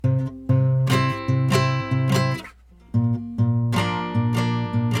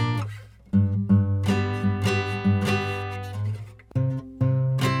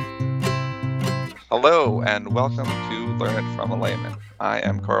Hello and welcome to Learn It from a Layman. I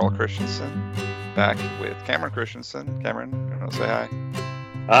am Carl Christensen, back with Cameron Christensen. Cameron, you want to say hi?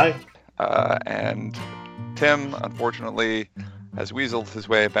 Hi. And Tim, unfortunately, has weaseled his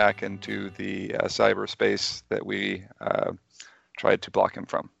way back into the cyberspace that we tried to block him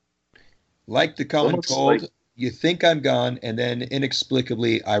from. Like the common Almost cold, like- you think I'm gone, and then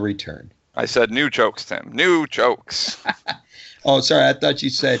inexplicably I return. I said new jokes, Tim. New jokes. Oh, sorry, I thought you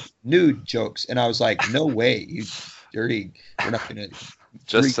said nude jokes, and I was like, no way, you dirty. We're not going to.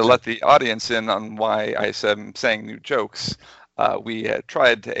 Just to let the audience in on why I am saying new jokes, we had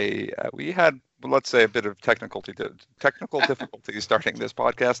we had, let's say, a bit of technical difficulties starting this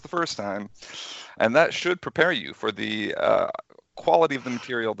podcast the first time, and that should prepare you for the quality of the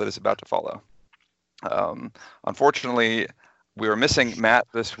material that is about to follow. Unfortunately, we were missing Matt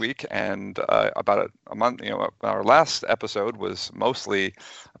this week, and about a month, our last episode was mostly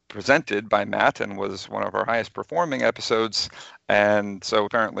presented by Matt and was one of our highest performing episodes. And so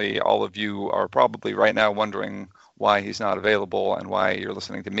apparently all of you are probably right now wondering why he's not available and why you're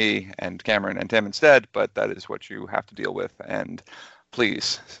listening to me and Cameron and Tim instead, but that is what you have to deal with. And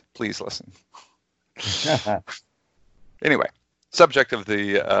please listen. Anyway, subject of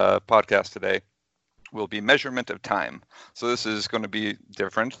the podcast today will be measurement of time. So this is going to be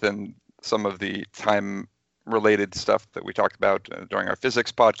different than some of the time-related stuff that we talked about during our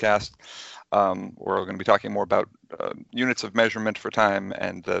physics podcast. We're going to be talking more about units of measurement for time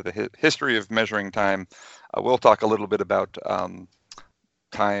and the history of measuring time. We'll talk a little bit about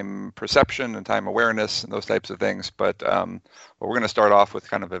time perception and time awareness and those types of things. But we're going to start off with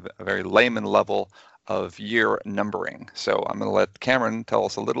kind of a very layman level of year numbering. So I'm going to let Cameron tell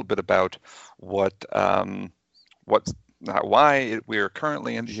us a little bit about why we are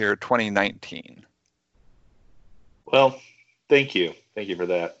currently in the year 2019. Well, thank you. Thank you for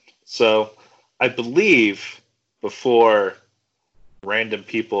that. So I believe before random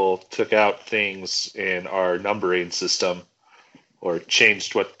people took out things in our numbering system or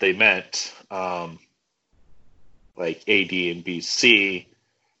changed what they meant, like AD and BC.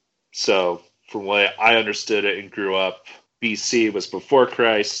 So from what I understood it and grew up, BC was before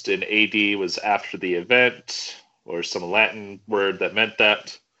Christ and AD was after the event, or some Latin word that meant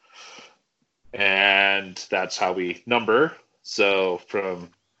that. And that's how we number. So from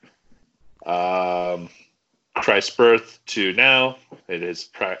Christ's birth to now, it has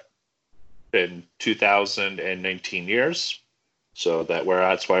been 2019 years. So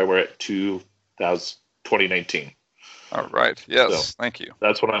that's why we're at 2019. All right. Yes. So thank you.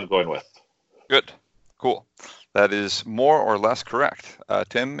 That's what I'm going with. Good. Cool. That is more or less correct.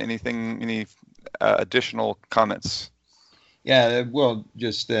 Tim, any additional comments? Yeah, well,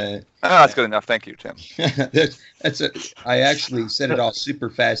 just that's good enough. Thank you, Tim. I actually said it all super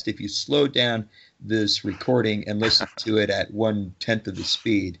fast. If you slow down this recording and listen to it at 1/10 of the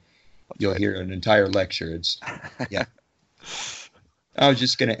speed, you'll hear an entire lecture. Yeah. I was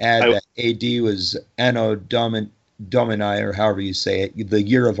just going to add that AD was Anno Domini, or however you say it, the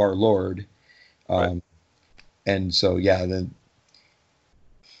year of our Lord. Right. And so, correct.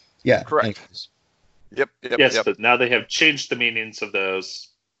 Anyways. Yep. But now they have changed the meanings of those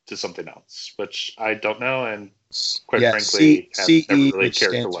to something else, which I don't know, and quite frankly, have never really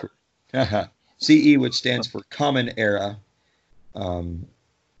cared to learn. CE, which stands for Common Era,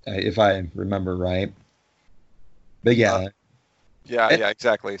 if I remember right. But yeah. Yeah,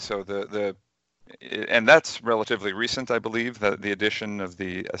 exactly. So and that's relatively recent, I believe, that the addition of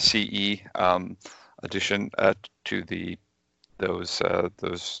the CE addition to those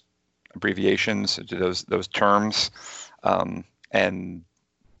abbreviations, to those terms,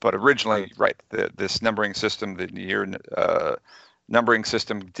 but originally, right, this numbering system, the year numbering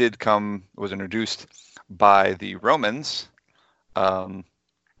system was introduced by the Romans, and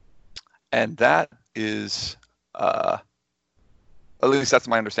that is at least that's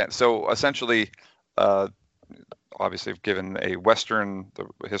my understanding. So essentially, obviously, given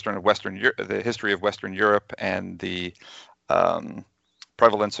the history of Western Europe and the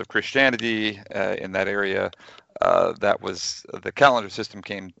prevalence of Christianity in that area, that was the calendar system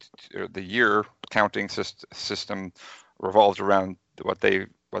the year counting system revolved around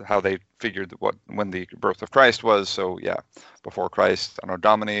how they figured when the birth of Christ was. So yeah, before Christ, Anno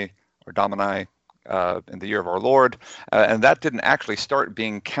Domini or Domini, in the year of our Lord, and that didn't actually start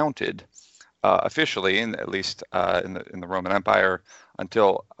being counted officially, at least in the Roman Empire,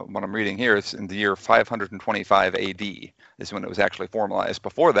 until what I'm reading here is in the year 525 AD is when it was actually formalized.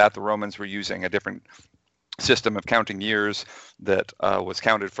 Before that, the Romans were using a different system of counting years that was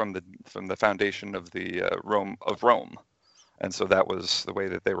counted from the foundation of the Rome. and so that was the way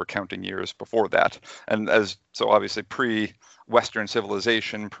that they were counting years before that. And so obviously pre-Western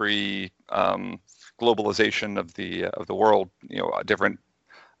civilization, globalization of the world, different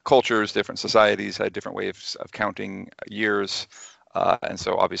cultures, different societies had different ways of counting years, and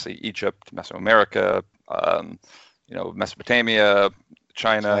so obviously Egypt, Mesoamerica, Mesopotamia,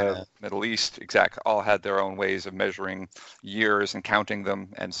 China, Middle East, all had their own ways of measuring years and counting them,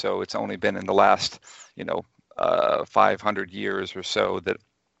 and so it's only been in the last 500 years or so that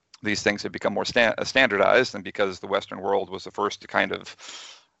these things have become more standardized, and because the Western world was the first to kind of,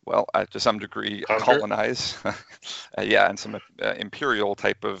 to some degree, colonize, and some imperial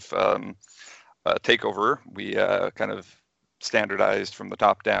type of takeover, we kind of standardized from the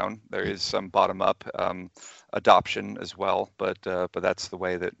top down. There is some bottom up adoption as well, but that's the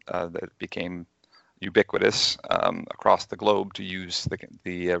way that it became ubiquitous across the globe to use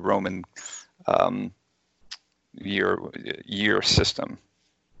the Roman year system.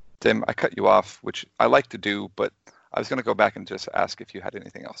 Tim, I cut you off, which I like to do, but I was going to go back and just ask if you had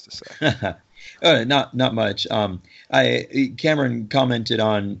anything else to say. Not much. Cameron commented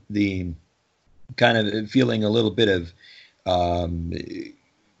on the kind of feeling a little bit of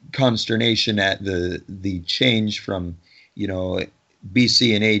consternation at the change from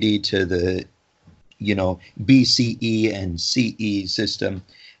BC and AD to the BCE and CE system,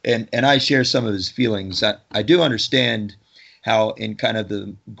 and I share some of his feelings. I do understand how in kind of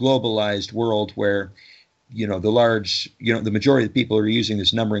the globalized world where the majority of the people who are using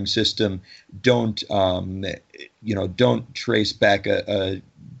this numbering system don't trace back a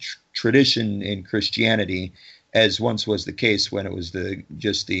tradition in Christianity, as once was the case when it was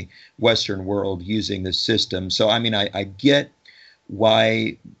just the Western world using this system. So, I mean, I get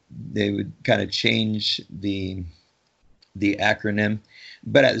why they would kind of change the acronym,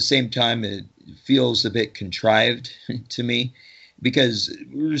 but at the same time, it feels a bit contrived to me, because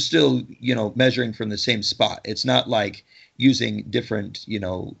we're still, measuring from the same spot. It's not like using different,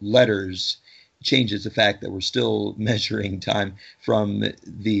 letters changes the fact that we're still measuring time from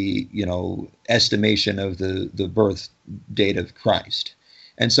the, estimation of the birth date of Christ.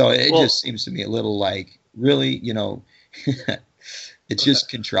 And so it just seems to me a little like, really, it's just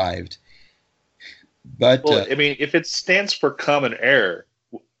contrived. But I mean, if it stands for common era,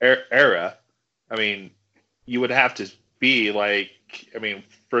 I mean, you would have to be like,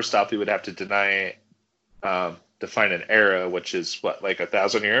 first off, you would have to define an era, which is like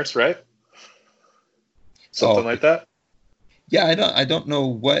 1,000 years, right? Something like that. Yeah, I don't know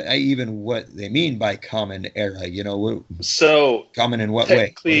what they mean by common era. So common in what way?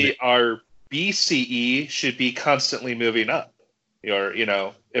 Technically, our BCE should be constantly moving up. Or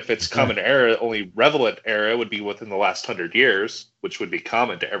if it's common era, only relevant era would be within the last 100 years, which would be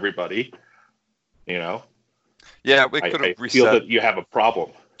common to everybody. Yeah, we could have reset. I feel that you have a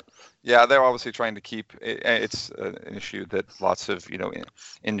problem. Yeah, they're obviously trying to keep. It's an issue that lots of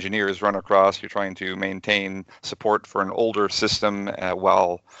engineers run across. You're trying to maintain support for an older system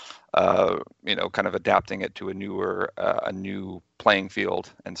while kind of adapting it to a new playing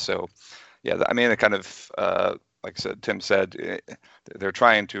field. And so, yeah, I mean, it kind of like Tim said, they're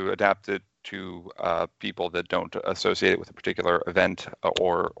trying to adapt it to people that don't associate it with a particular event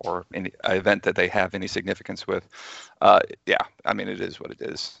or any event that they have any significance with. Yeah, I mean, it is what it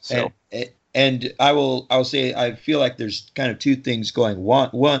is. So, and I'll say I feel like there's kind of two things going on.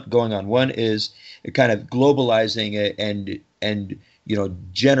 One is kind of globalizing it and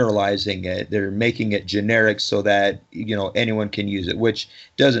generalizing it. They're making it generic so that anyone can use it, which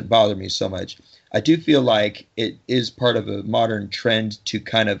doesn't bother me so much. I do feel like it is part of a modern trend to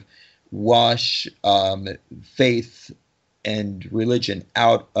kind of wash faith and religion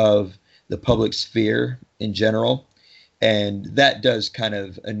out of the public sphere in general. And that does kind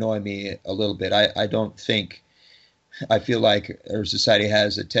of annoy me a little bit. I feel like our society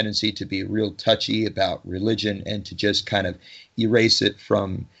has a tendency to be real touchy about religion and to just kind of erase it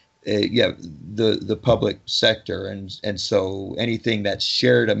from the public sector. And so anything that's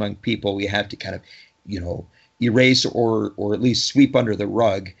shared among people, we have to kind of, erase or at least sweep under the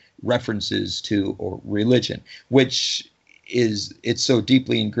rug references to or religion, which it's so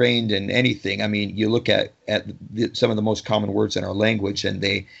deeply ingrained in anything. I mean, you look at some of the most common words in our language, and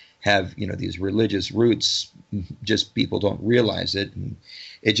they have these religious roots. Just people don't realize it, and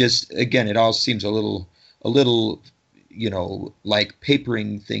it just it all seems a little like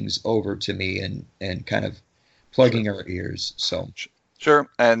papering things over to me and kind of plugging our ears. So. Sure,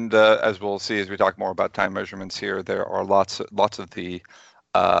 and as we'll see as we talk more about time measurements here, there are lots of the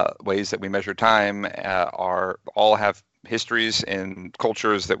ways that we measure time all have histories in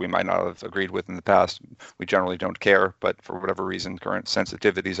cultures that we might not have agreed with in the past. We generally don't care, but for whatever reason, current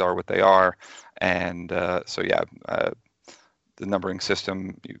sensitivities are what they are. And the numbering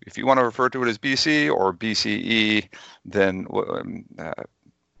system, if you want to refer to it as BC or BCE, then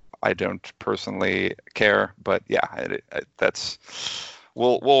I don't personally care. But yeah,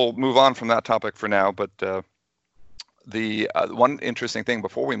 we'll move on from that topic for now. But the one interesting thing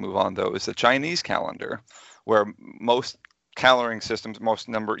before we move on, though, is the Chinese calendar, where most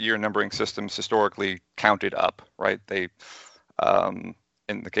year numbering systems historically counted up, right? They,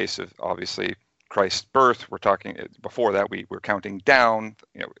 in the case of obviously Christ's birth, we're talking before that we're counting down,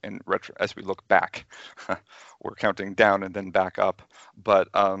 as we look back, we're counting down and then back up. But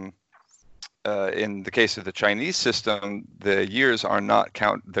in the case of the Chinese system, the years are not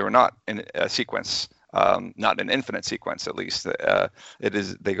they're not in a sequence. Not an infinite sequence, at least.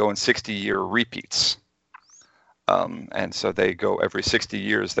 They go in 60-year repeats, and so they go every 60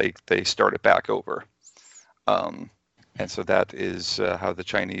 years. They start it back over, and so that is how the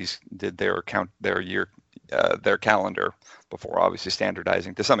Chinese did their calendar before, obviously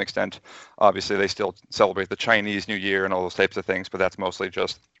standardizing to some extent. Obviously, they still celebrate the Chinese New Year and all those types of things, but that's mostly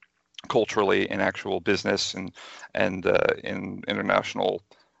just culturally in actual business and in international.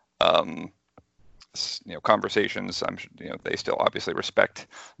 Conversations. They still obviously respect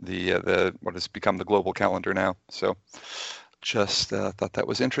the what has become the global calendar now. So, just thought that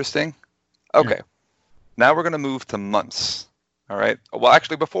was interesting. Okay, now we're going to move to months. All right. Well,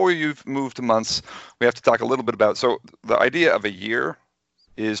 actually, before we move to months, we have to talk a little bit about. So, the idea of a year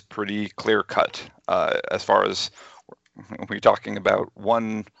is pretty clear cut as far as we're talking about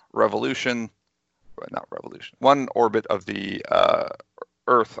one one orbit of the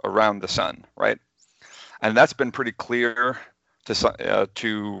Earth around the sun, right? And that's been pretty clear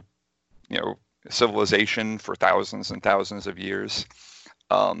to civilization for thousands and thousands of years.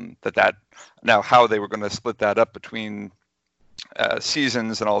 That now how they were going to split that up between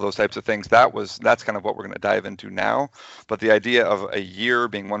seasons and all those types of things, that's kind of what we're going to dive into now. But the idea of a year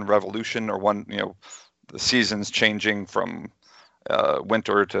being one revolution, or one, the seasons changing from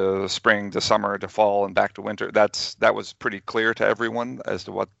winter to spring to summer to fall and back to winter, that was pretty clear to everyone as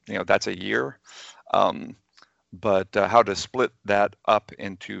to what, that's a year. But how to split that up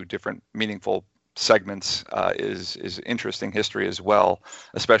into different meaningful segments is interesting history as well,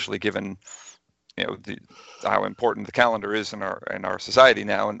 especially given how important the calendar is in our society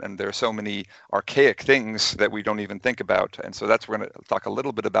now, and there are so many archaic things that we don't even think about. And so we're going to talk a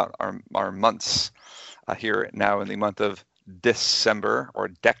little bit about our months here now in the month of December or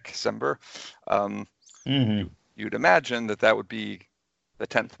December. You'd imagine that would be the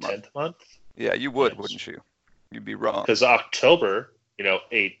 10th month. 10th month? Yeah, you would, wouldn't you? You'd be wrong. Because October,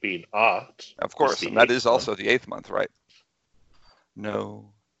 8 being Oct. Of course, and that is also the 8th month, right? No.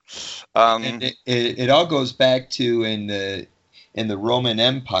 And it all goes back to in the Roman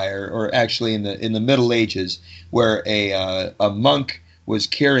Empire, or actually in the Middle Ages, where a monk was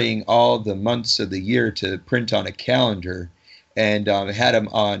carrying all the months of the year to print on a calendar, and had them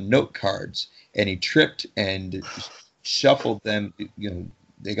on note cards, and he tripped and shuffled them.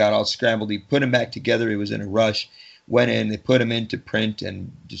 They got all scrambled. He put them back together. He was in a rush. Went in, they put them into print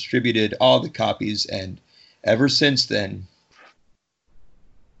and distributed all the copies. And ever since then.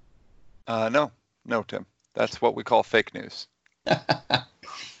 No, Tim. That's what we call fake news.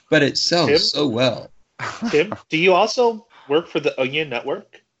 But it sells so well. Tim, do you also work for the Onion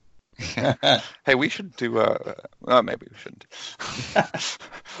Network? Hey, we should do. Maybe we shouldn't.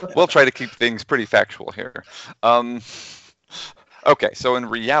 We'll try to keep things pretty factual here. Okay, so in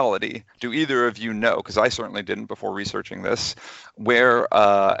reality, do either of you know, because I certainly didn't before researching this, where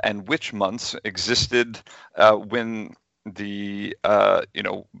and which months existed when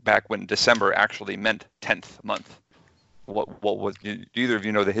back when December actually meant 10th month? What was? Do either of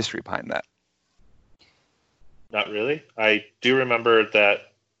you know the history behind that? Not really. I do remember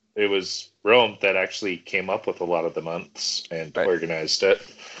that it was Rome that actually came up with a lot of the months and organized it.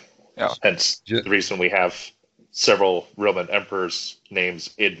 Yeah. Hence the reason we have several Roman emperors'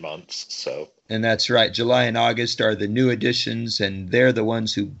 names in months. So. And that's right. July and August are the new additions, and they're the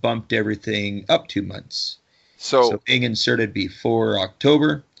ones who bumped everything up 2 months. So being inserted before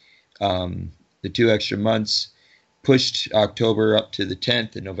October, the 2 extra months pushed October up to the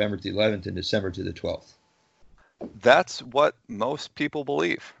 10th, and November to the 11th, and December to the 12th. That's what most people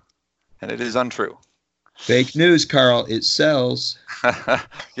believe, and it is untrue. Fake news, Carl. It sells.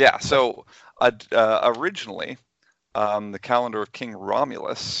 Yeah. So originally, the calendar of King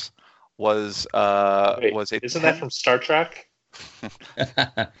Romulus was Isn't that from Star Trek?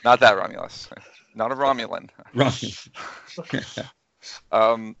 Not that Romulus. not a Romulan. Wrong.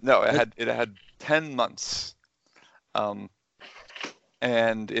 No, it had 10 months,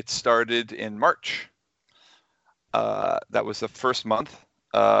 and it started in March. That was the first month.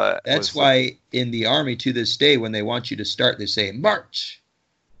 That's why in the Army to this day, when they want you to start, they say March.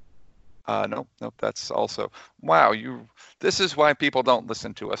 Nope. That's also wow. This is why people don't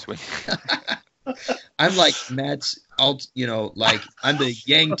listen to us. I'm like Matt's like I'm the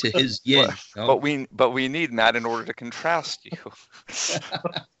yang to his yin. But we need Matt in order to contrast you.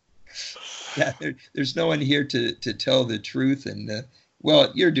 Yeah, there's no one here to tell the truth, and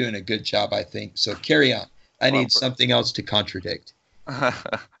well, you're doing a good job, I think. So carry on. I need something else to contradict.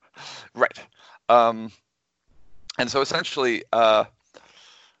 Right. And so essentially,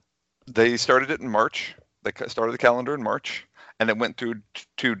 they started it in March. They started the calendar in March, and it went through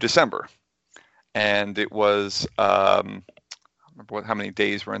to December. And it was, I don't remember how many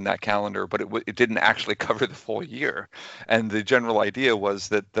days were in that calendar, but it didn't actually cover the full year. And the general idea was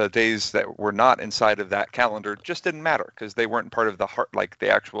that the days that were not inside of that calendar just didn't matter because they weren't part of the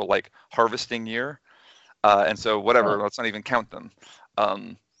actual harvesting year. And so whatever, let's not even count them.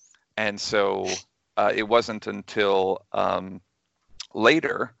 And so it wasn't until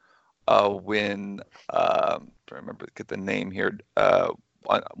later when I remember get the name here.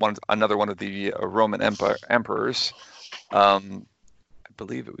 Another one of the Roman emperors, I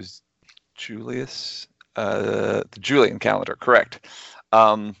believe it was Julius, the Julian calendar, correct,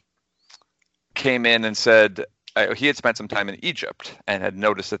 came in and said he had spent some time in Egypt and had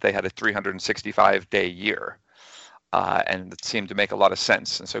noticed that they had a 365-day year, and it seemed to make a lot of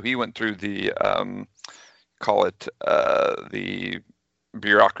sense. And so he went through the the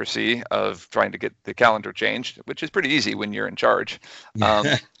bureaucracy of trying to get the calendar changed, which is pretty easy when you're in charge.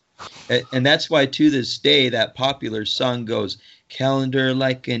 And that's why to this day that popular song goes, "Calendar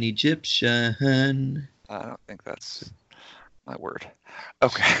like an Egyptian." I don't think that's my word.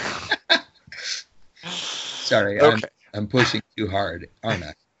 Okay. Sorry, okay. I'm pushing too hard, aren't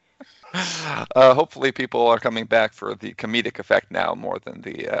I? Hopefully people are coming back for the comedic effect now more than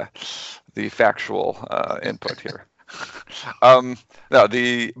the factual input here. So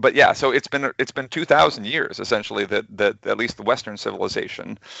it's been 2,000 years essentially that at least the Western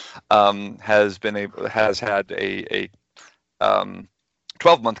civilization has had a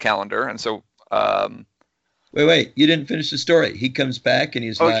 12-month calendar, and so wait, you didn't finish the story. He comes back and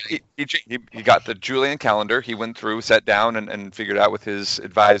he's he got the Julian calendar. He went through, sat down, and figured out with his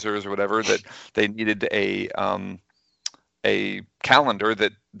advisors or whatever that they needed a calendar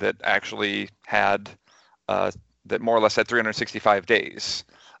that actually had that more or less had 365 days.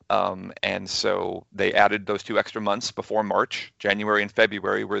 And so they added those 2 extra months before March. January and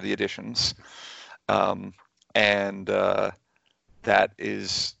February were the additions. That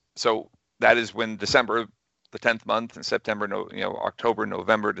is when December, the 10th month, and September, October,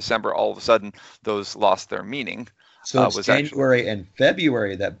 November, December, all of a sudden those lost their meaning. So it's January and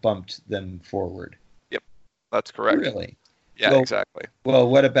February that bumped them forward. Yep, that's correct. Really? Yeah, exactly. Well,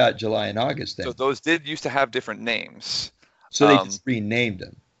 what about July and August then? So those did used to have different names. So they just renamed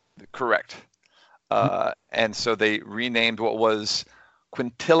them. Correct. And so they renamed what was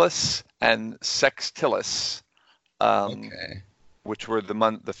Quintilis and Sextilis, which were the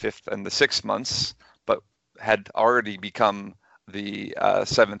 5th and the 6th months, but had already become the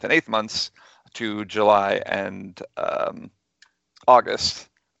 7th and 8th months to July and August,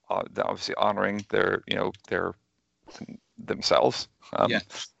 obviously honoring their themselves.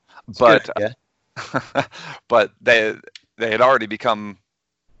 But but they had already become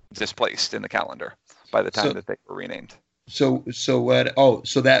displaced in the calendar by the time that they were renamed. So what? Oh,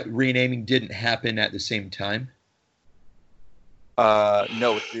 so that renaming didn't happen at the same time? No,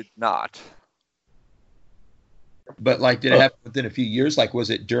 it did not. But did it happen within a few years? Was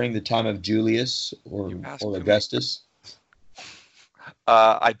it during the time of Julius or Augustus?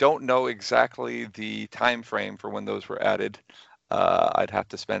 I don't know exactly the time frame for when those were added. I'd have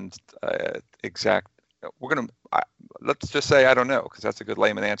to spend exact. Let's just say I don't know, because that's a good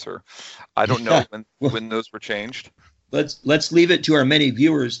layman answer. I don't know when those were changed. Let's leave it to our many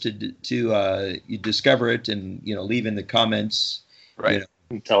viewers to you discover it and leave in the comments. Right.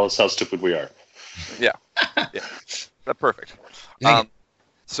 And tell us how stupid we are. Yeah. That's perfect.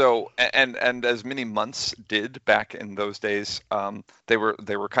 So and as many months did back in those days, they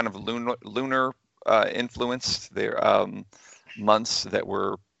were kind of lunar influenced. They're months that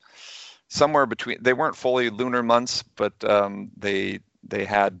were somewhere between. They weren't fully lunar months, but they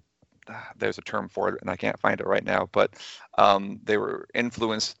had. There's a term for it, and I can't find it right now. But they were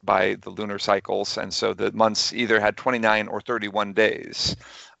influenced by the lunar cycles, and so the months either had 29 or 31 days.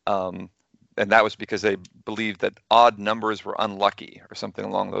 And and that was because they believed that odd numbers were unlucky or something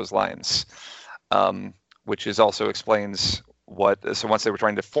along those lines, which is also explains what. So once they were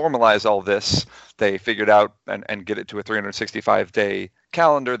trying to formalize all this, they figured out and get it to a 365-day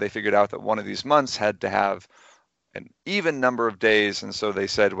calendar. They figured out that one of these months had to have an even number of days, and so they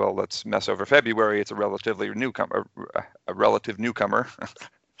said, well, let's mess over February. It's a relative newcomer.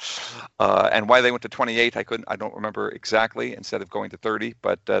 And why they went to 28, I don't remember exactly, instead of going to 30,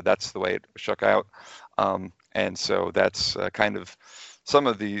 but that's the way it shook out. And so that's kind of some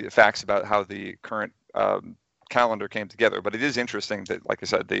of the facts about how the current calendar came together. But it is interesting that, like I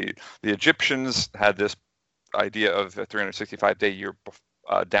said, the Egyptians had this idea of a 365-day year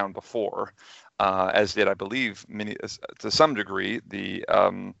down before, as did, I believe, to some degree, the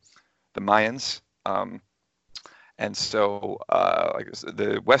Mayans. And so I guess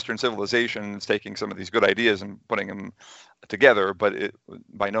the Western civilization is taking some of these good ideas and putting them together, but it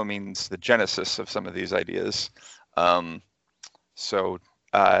by no means the genesis of some of these ideas. So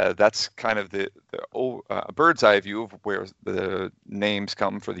that's kind of the bird's eye view of where the names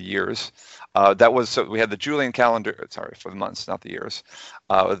come for the years. So we had the Julian calendar, sorry, for the months, not the years.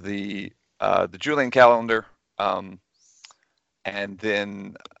 The Julian calendar, and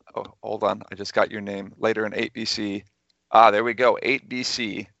then, oh, hold on, I just got your name. Later in 8 BC. There we go, 8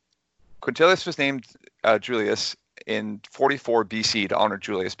 BC. Quintilius was named Julius in 44 BC to honor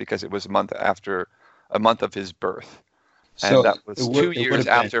Julius because it was a month of his birth. And So that was 2 years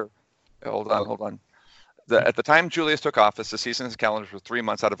after. Hold Oh. on. At the time Julius took office, the season's calendars were 3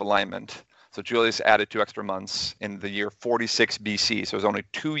 months out of alignment. So Julius added 2 extra months in the year 46 BC. So it was only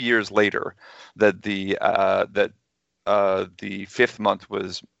 2 years later that the fifth month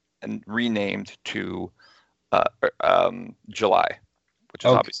was renamed to July, which is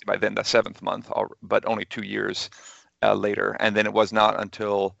Okay. obviously by then the 7th month, but only 2 years later. And then it was not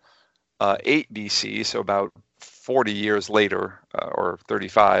until 8 BC, so about 40 years later, or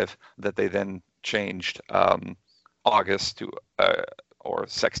 35, that they then changed August to or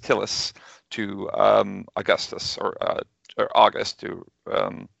Sextilis to Augustus, or August to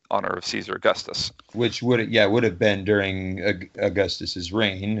honor of Caesar Augustus. Which would have been during Augustus's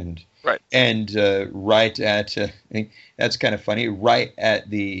reign, and Right. and right at that's kind of funny. Right at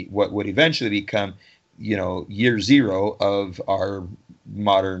the what would eventually become, year zero of our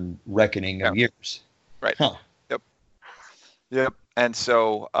modern reckoning of years. Right. Huh. Yep. And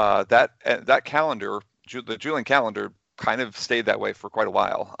so that calendar, the Julian calendar, kind of stayed that way for quite a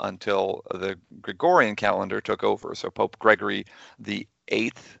while until the Gregorian calendar took over. So Pope Gregory the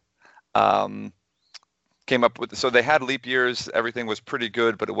Eighth came up with. So they had leap years. Everything was pretty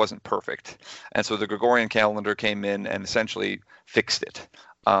good, but it wasn't perfect. And so the Gregorian calendar came in and essentially fixed it.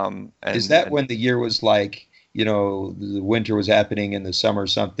 Is that when the year was like, the winter was happening in the summer or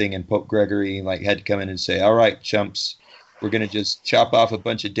something, and Pope Gregory had to come in and say, all right, chumps, we're going to just chop off a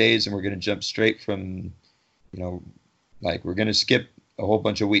bunch of days and we're going to jump straight from, we're going to skip a whole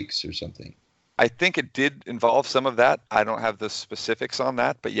bunch of weeks or something? I think it did involve some of that. I don't have the specifics on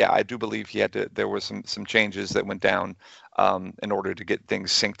that, but yeah, I do believe there was some changes that went down in order to get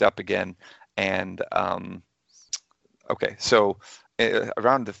things synced up again. And okay, so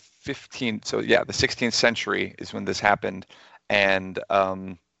around the 16th century is when this happened, and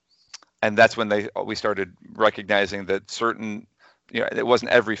that's when we started recognizing that certain, it wasn't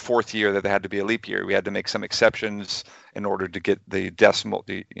every fourth year that there had to be a leap year. We had to make some exceptions in order to get the decimal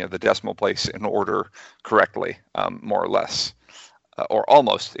place in order correctly, more or less, or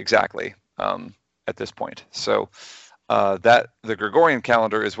almost exactly at this point. So that the Gregorian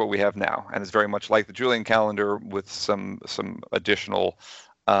calendar is what we have now, and it's very much like the Julian calendar with some additional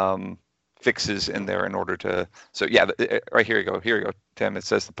fixes in there in order to. So yeah, right, here you go, Tim. It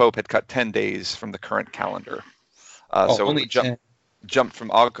says the Pope had cut 10 days from the current calendar. So only jumped from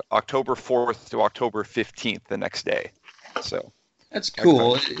October 4th to October 15th the next day. So that's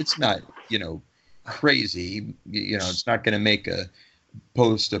cool. It's not, crazy. It's not going to make a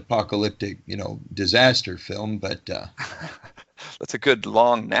post-apocalyptic, disaster film, but that's a good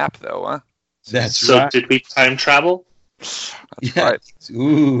long nap, though, huh? That's so right. Did we time travel? That's right.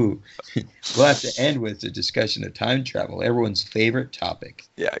 Ooh, we'll have to end with a discussion of time travel, everyone's favorite topic.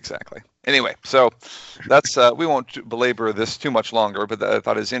 Yeah, exactly. Anyway, so that's we won't belabor this too much longer, but I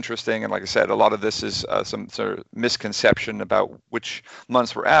thought it was interesting. And like I said, a lot of this is some sort of misconception about which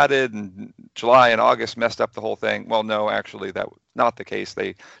months were added, and July and August messed up the whole thing. Well, no, actually, that was not the case.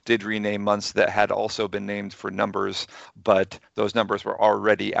 They did rename months that had also been named for numbers, but those numbers were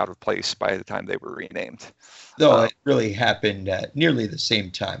already out of place by the time they were renamed. Though it really happened at nearly the same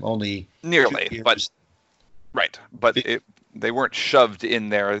time, only nearly, 2 years. but right. But they weren't shoved in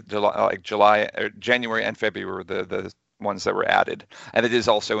there. January and February were the ones that were added. And it is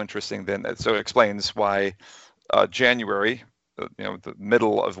also interesting then, so it explains why January, the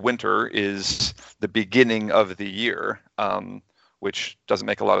middle of winter, is the beginning of the year, which doesn't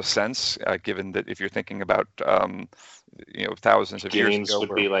make a lot of sense, given that if you're thinking about thousands of years Beginnings ago,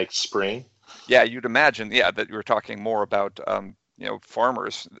 would be like spring. yeah, you'd imagine, that you're talking more about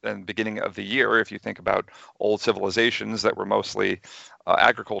farmers and beginning of the year. If you think about old civilizations that were mostly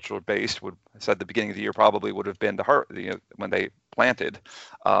agricultural based, said the beginning of the year probably would have been when they planted,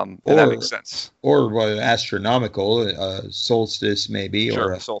 and that makes sense. Or astronomical, solstice maybe,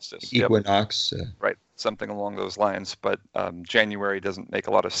 sure, or solstice, equinox. Right, something along those lines. But January doesn't make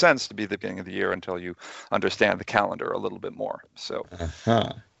a lot of sense to be the beginning of the year until you understand the calendar a little bit more. So.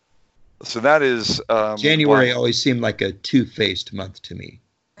 Uh-huh. So that is January always seemed like a two-faced month to me.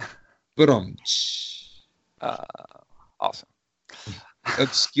 But awesome.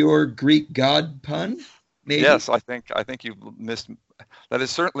 Obscure Greek god pun, maybe? Yes, I think you missed. That is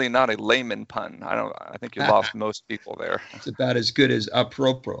certainly not a layman pun. I think you lost most people there. It's about as good as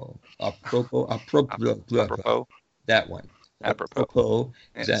apropos. Apropos. That one. Apropos.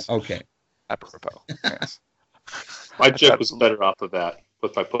 Is Yes. that okay? Apropos. Yes. My joke was better off of that.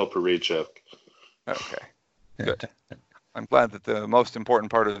 With my potpourri joke. Okay, good. I'm glad that the most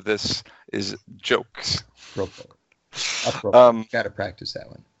important part of this is jokes. Apropos. Got to practice that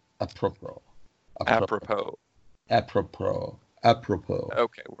one. Apropos. Apropos.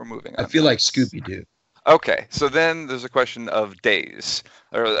 Okay, we're moving on. I feel like Scooby-Doo. Okay, so then there's a question of days,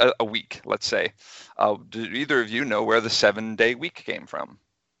 or a week, let's say. Do either of you know where the 7-day week came from?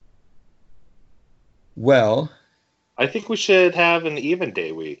 Well, I think we should have an even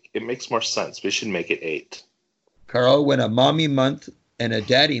day week. It makes more sense. We should make it 8. Carl, when a mommy month and a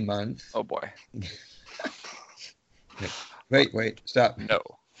daddy month. Oh boy. Wait, stop. No.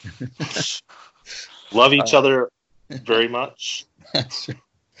 Love each other very much. That's right.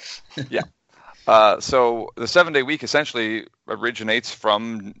 Yeah. So the 7-day week essentially originates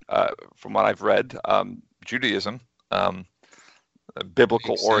from what I've read, Judaism,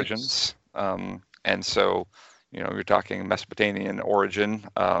 biblical origins, and so. You're talking Mesopotamian origin,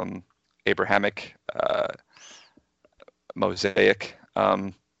 Abrahamic, Mosaic,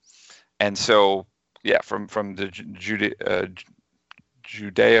 and so from the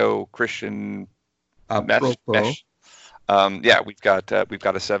Judeo-Christian mesh. We've got a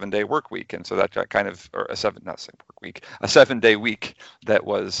 7-day work week, and so that kind of a 7-day week that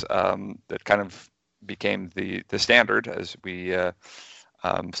was that kind of became the standard as we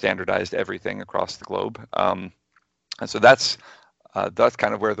standardized everything across the globe. And so that's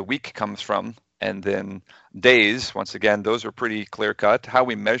kind of where the week comes from. And then days, once again, those are pretty clear cut. How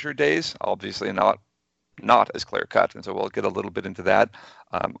we measure days, obviously not as clear cut. And so we'll get a little bit into that.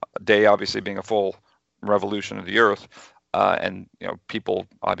 A day obviously being a full revolution of the earth. And people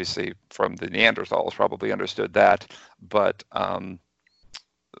obviously from the Neanderthals probably understood that. But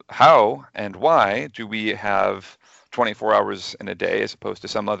how and why do we have 24 hours in a day as opposed to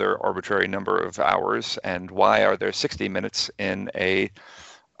some other arbitrary number of hours, and why are there 60 minutes in an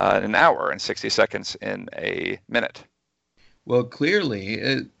hour and 60 seconds in a minute? Well,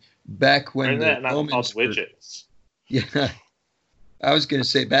 clearly, back when the Romans widgets. Yeah, I was going to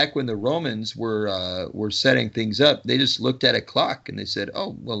say back when the Romans were setting things up, they just looked at a clock and they said,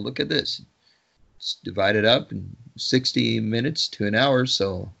 "Oh, well, look at this. It's divided up in 60 minutes to an hour."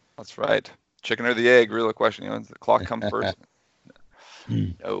 So that's right. Chicken or the egg, real question. Does the clock come first?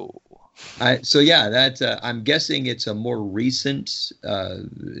 No. I'm guessing it's a more recent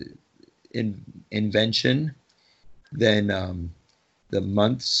invention than the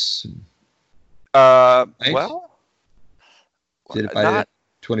months. Right? Well, divided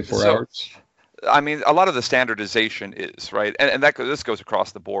 24 hours. I mean, a lot of the standardization is right, and this goes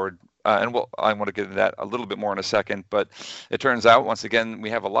across the board. I want to get into that a little bit more in a second, but it turns out once again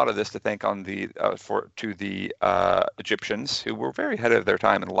we have a lot of this to thank on the Egyptians, who were very ahead of their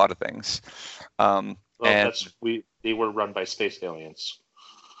time in a lot of things. They were run by space aliens.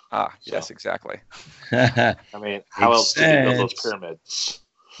 Yes, exactly. I mean, how else did they build those pyramids?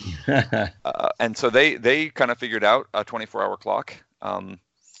 And so they kind of figured out a 24-hour clock.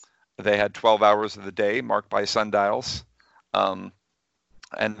 They had 12 hours of the day marked by sundials.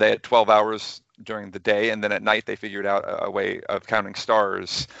 And they had 12 hours during the day, and then at night they figured out a way of counting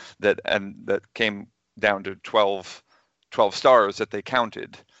stars that came down to 12 stars that they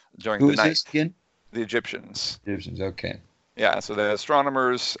counted during the night. Who is this again? The Egyptians. Egyptians, okay. Yeah, so the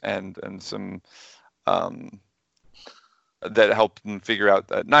astronomers and some that helped them figure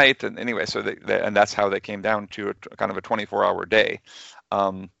out at night. And anyway, so and that's how they came down to a kind of a 24-hour day.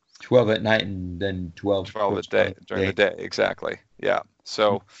 12 at night and then 12 a day during the day. Exactly. Yeah.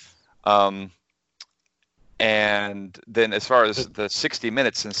 So, and then as far as the 60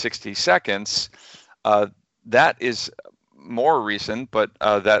 minutes and 60 seconds, that is more recent, but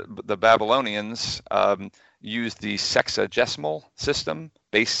that the Babylonians used the sexagesimal system,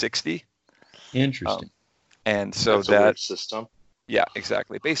 base 60. Interesting. And so that's a weird system. Yeah,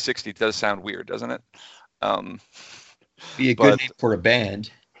 exactly. Base 60 does sound weird, doesn't it? Be a good name for a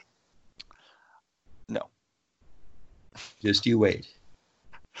band. No. Just you wait.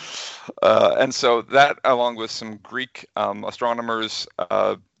 And so that, along with some Greek astronomers,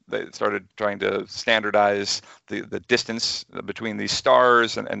 they started trying to standardize the distance between these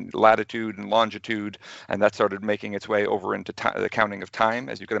stars and latitude and longitude, and that started making its way over into the counting of time.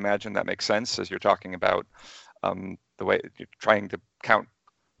 As you can imagine, that makes sense as you're talking about the way you're trying to count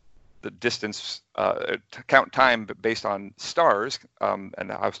the distance, to count time based on stars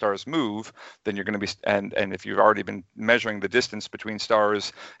and how stars move. Then you're going to be, and if you've already been measuring the distance between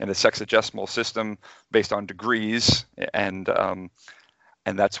stars in a sexagesimal system based on degrees,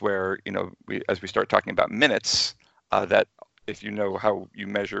 and that's where, as we start talking about minutes, that if you know how you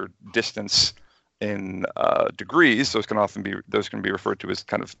measure distance in degrees, those can be referred to as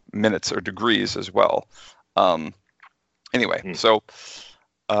kind of minutes or degrees as well. Anyway, so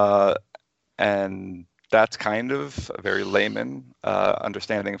and that's kind of a very layman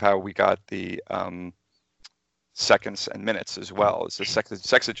understanding of how we got the seconds and minutes as well. It's a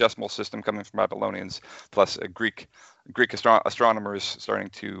sexagesimal system coming from Babylonians, plus a Greek astronomers starting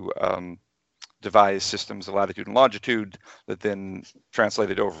to devise systems of latitude and longitude that then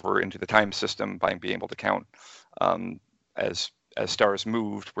translated over into the time system by being able to count as stars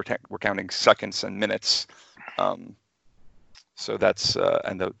moved. We're counting seconds and minutes. So that's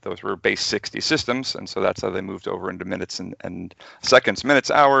those were base 60 systems, and so that's how they moved over into minutes and seconds,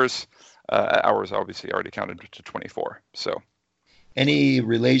 minutes, hours. Hours obviously already counted to 24. So, any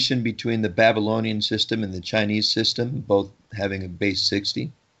relation between the Babylonian system and the Chinese system, both having a base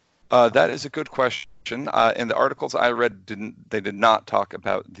 60? That is a good question. In the articles I read, they did not talk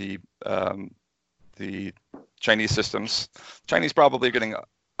about the Chinese systems. Chinese probably are getting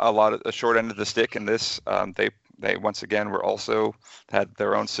a short end of the stick in this. They once again were also had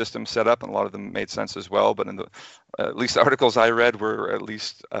their own system set up, and a lot of them made sense as well. But in the at least the articles I read were at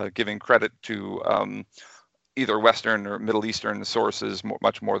least giving credit to either Western or Middle Eastern sources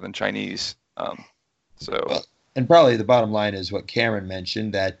much more than Chinese. Well, and probably the bottom line is what Cameron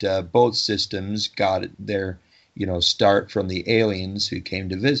mentioned, that both systems got their start from the aliens who came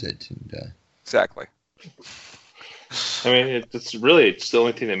to visit. And, exactly. I mean, it's the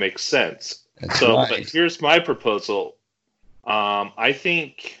only thing that makes sense. That's so, right. But here's my proposal. I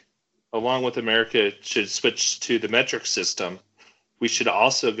think, along with America should switch to the metric system, we should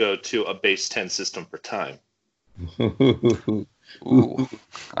also go to a base 10 system for time. Ooh,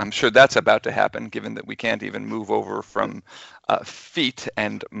 I'm sure that's about to happen, given that we can't even move over from feet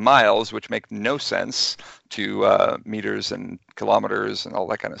and miles, which make no sense, to meters and kilometers and all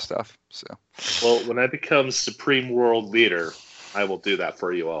that kind of stuff. So, well, when I become supreme world leader, I will do that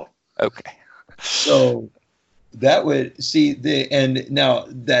for you all. Okay. So that would and now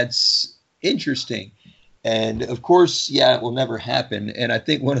that's interesting. And of course, it will never happen. And I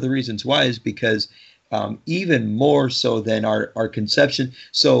think one of the reasons why is because even more so than our conception.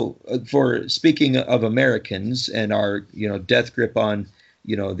 So for speaking of Americans and our, death grip on,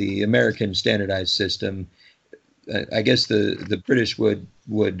 the American standardized system, I guess the British would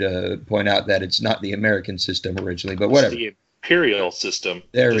point out that it's not the American system originally, but whatever. It's the imperial system,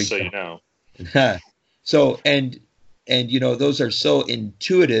 there just we so go. you know. So, and those are so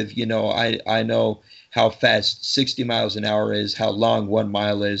intuitive. I know how fast 60 miles an hour is, how long 1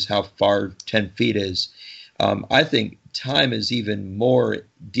 mile is, how far 10 feet is. I think time is even more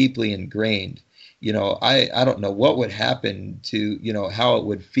deeply ingrained. I don't know what would happen to, how it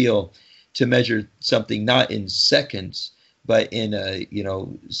would feel to measure something not in seconds, but in a,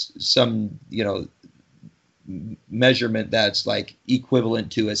 some, measurement that's like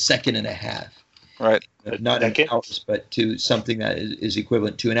equivalent to a second and a half. Right. Not in hours, but to something that is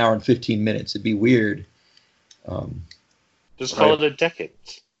equivalent to an hour and 15 minutes. It'd be weird. Just call it a decade.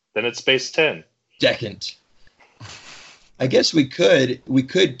 Then it's base 10. Decant. I guess we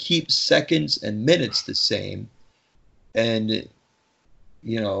could keep seconds and minutes the same, and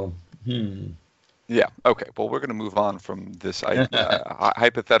Yeah. Okay. Well, we're going to move on from this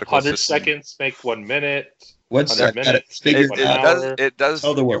hypothetical 100 system. seconds make 1 minute. 1 minutes figure make it 1 out. hour. It does.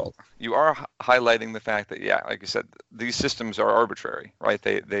 Tell the world. You are highlighting the fact that, yeah, like you said, these systems are arbitrary, right?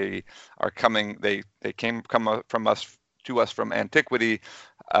 They are coming. They come from us to us from antiquity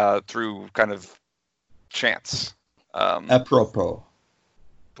through kind of chance. Apropos.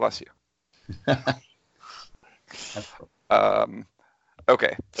 Bless you.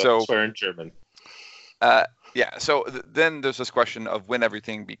 Okay, so swear in German. Yeah, so then there's this question of when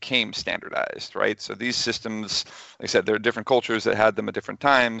everything became standardized, right? So these systems, like I said, there are different cultures that had them at different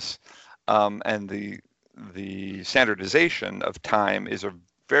times, and the standardization of time is a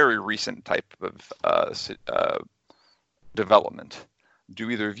very recent type of development. Do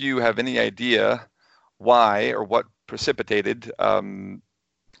either of you have any idea why or what precipitated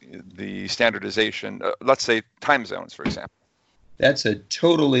the standardization? Let's say time zones, for example. That's a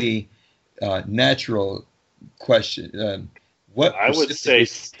totally natural question. What I would say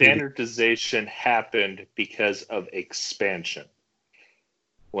standardization happened because of expansion.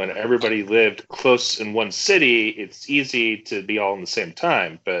 When everybody lived close in one city, it's easy to be all in the same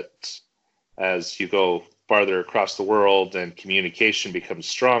time. But as you go farther across the world and communication becomes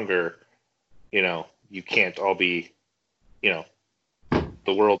stronger, you can't all be, the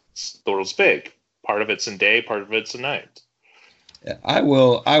world's big. Part of it's in day, part of it's in night. I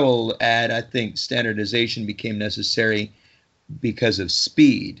will add, I think standardization became necessary because of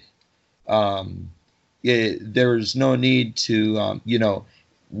speed. There was no need to,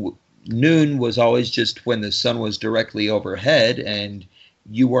 noon was always just when the sun was directly overhead and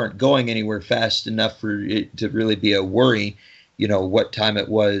you weren't going anywhere fast enough for it to really be a worry, what time it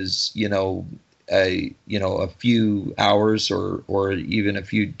was, a few hours or even a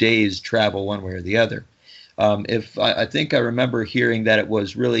few days travel one way or the other. I think I remember hearing that it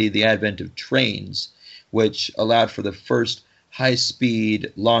was really the advent of trains, which allowed for the first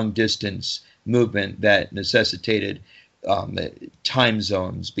high-speed, long-distance movement that necessitated time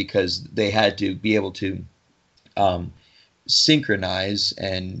zones because they had to be able to synchronize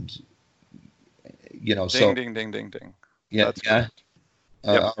and, Ding, ding, ding, ding, ding. Yeah, That's yeah.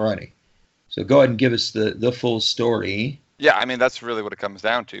 Yep. All righty. So go ahead and give us the full story. Yeah, I mean, that's really what it comes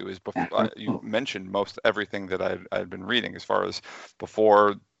down to is before, you mentioned most everything that I'd been reading as far as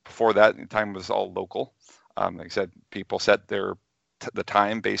before that time was all local. Like I said, people set the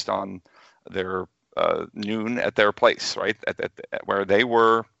time based on their noon at their place, right? At where they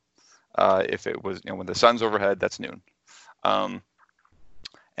were. If it was, when the sun's overhead, that's noon.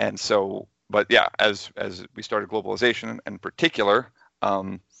 And so, but yeah, as we started globalization, in particular,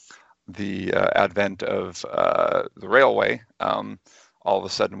 the advent of the railway, all of a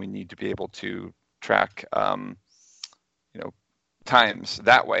sudden we need to be able to track, times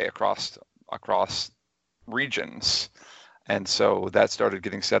that way across regions, and so that started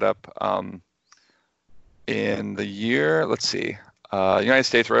getting set up in the year. Let's see, United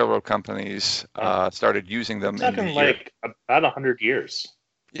States railroad companies started using them. It's talking like about 100 years.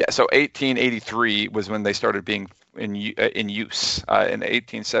 Yeah, so 1883 was when they started being in use. In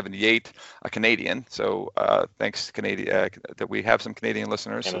 1878, a Canadian. So thanks to Canada that we have some Canadian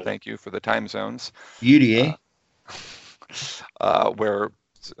listeners. So thank you for the time zones. UDA. Where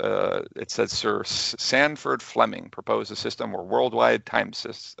it says Sir Sanford Fleming proposed a system where worldwide time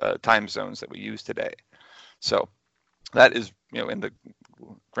zones that we use today. So that is, in the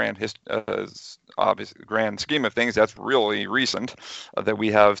grand scheme of things, that's really recent that we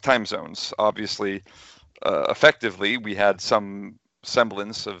have time zones. Obviously, effectively, we had some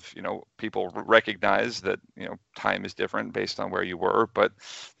semblance of, people recognize that, time is different based on where you were, but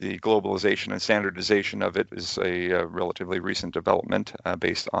the globalization and standardization of it is a relatively recent development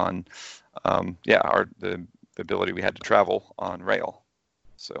based on, the ability we had to travel on rail.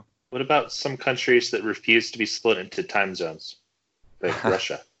 So. What about some countries that refuse to be split into time zones, like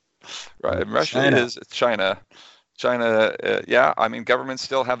Russia? Right, and Russia China. is China. China, yeah. I mean, governments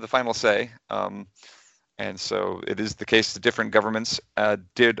still have the final say, and so it is the case that different governments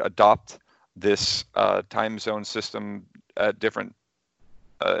did adopt this time zone system at different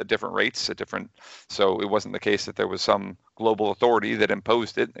rates, So it wasn't the case that there was some global authority that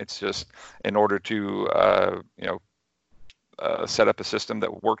imposed it. It's just in order to set up a system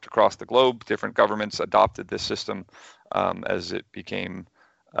that worked across the globe. Different governments adopted this system as it became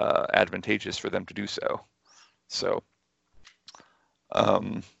advantageous for them to do so. So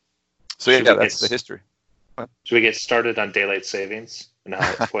yeah, that's the history. What? Should we get started on daylight savings and how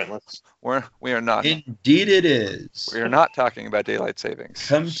it's pointless? We are not. Indeed, it is. We are not talking about daylight savings.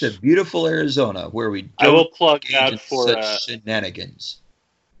 Come to beautiful Arizona, where we I will plug engage that in for such shenanigans.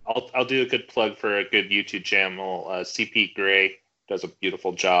 I'll do a good plug for a good YouTube channel. CP Gray does a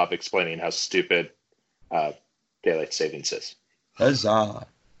beautiful job explaining how stupid daylight savings is. Huzzah!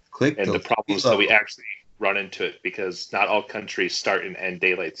 Click And the problems that below. we actually run into it, because not all countries start and end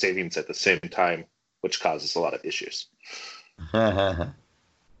daylight savings at the same time, which causes a lot of issues. Yeah.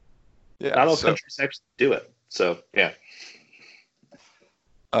 Not all countries actually do it. So yeah.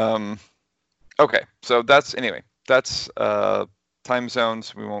 Okay. So that's time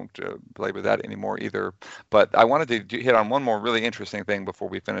zones. We won't belabor that anymore either. But I wanted to hit on one more really interesting thing before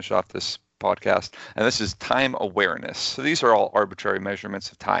we finish off this podcast, and this is time awareness. So these are all arbitrary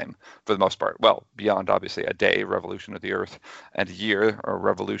measurements of time for the most part. Well, beyond obviously a day, revolution of the Earth, and a year, or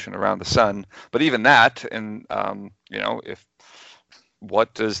revolution around the sun. But even that, and if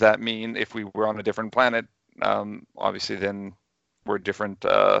what does that mean if we were on a different planet? Obviously, then we're different.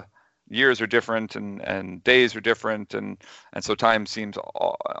 Years are different, and days are different, and so time seems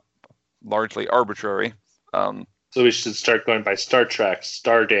largely arbitrary. So we should start going by Star Trek,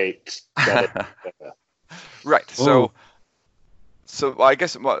 Star Date. Right. So I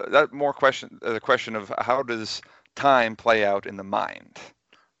guess that more the question of how does time play out in the mind?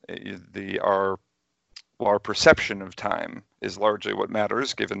 Our perception of time is largely what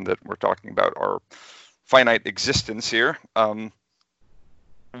matters, given that we're talking about our finite existence here.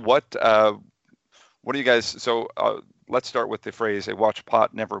 What do you guys? So let's start with the phrase "a watch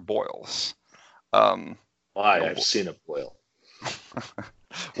pot never boils." Why? I've seen it boil.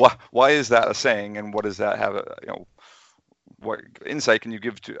 Why is that a saying, and what does that have? What insight can you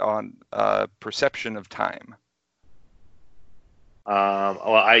give on perception of time?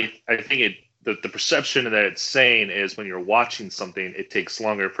 Well, I think the perception that it's saying is when you're watching something, it takes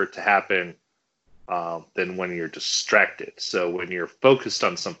longer for it to happen than when you're distracted. So when you're focused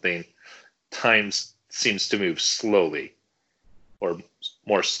on something, time seems to move slowly or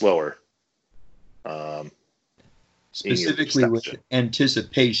more slower. Specifically with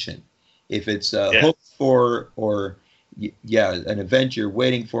anticipation. If it's hoped for or an event you're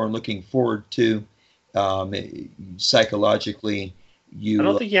waiting for and looking forward to, psychologically, I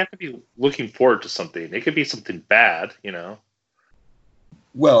don't think you have to be looking forward to something. It could be something bad,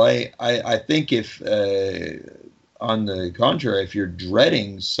 Well, I think if, on the contrary, if you're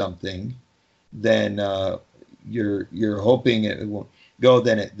dreading something, then you're hoping it won't go.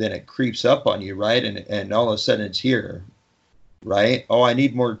 Then it creeps up on you, right? And all of a sudden it's here, right? Oh, I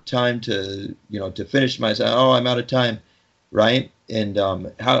need more time to finish my. Oh, I'm out of time, right? And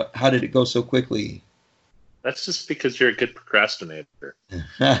how did it go so quickly? That's just because you're a good procrastinator.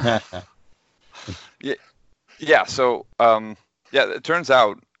 Yeah. So. It turns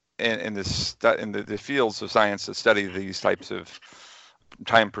out in the fields of science that study these types of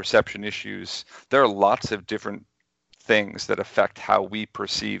time perception issues, there are lots of different things that affect how we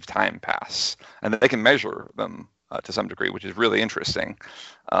perceive time pass, and they can measure them to some degree, which is really interesting.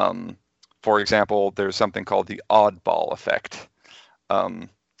 For example, there's something called the oddball effect.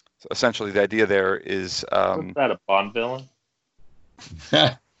 So essentially, the idea there is isn't that a Bond villain?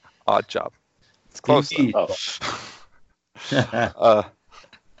 Odd Job. It's close.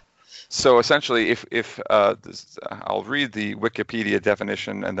 So essentially, if I'll read the Wikipedia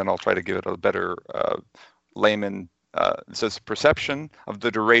definition and then I'll try to give it a better layman. It says perception of the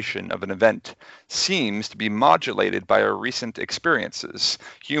duration of an event seems to be modulated by our recent experiences.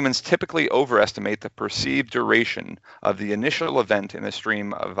 Humans typically overestimate the perceived duration of the initial event in a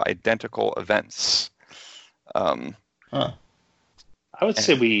stream of identical events. I would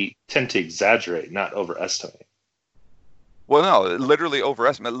say we tend to exaggerate, not overestimate. Well, no, literally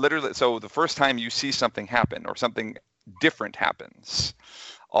overestimate. Literally, so the first time you see something happen or something different happens,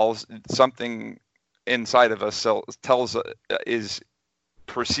 something inside of us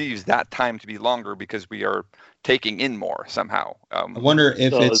perceives that time to be longer because we are taking in more somehow. I wonder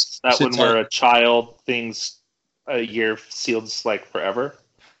if it's that when we're a child, a year feels like forever.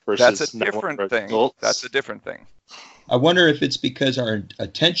 Versus that's a different thing. That's a different thing. I wonder if it's because our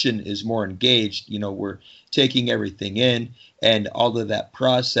attention is more engaged. We're taking everything in, and all of that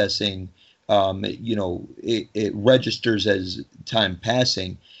processing, it registers as time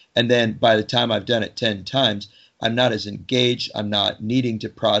passing. And then by the time I've done it 10 times, I'm not as engaged. I'm not needing to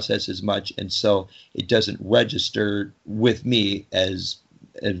process as much, and so it doesn't register with me as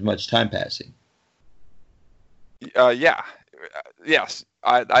much time passing. Yes.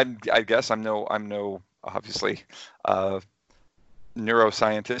 I guess I'm no obviously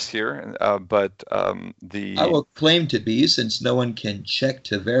neuroscientist here, but I will claim to be, since no one can check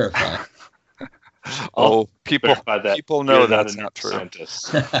to verify. People know that's not true.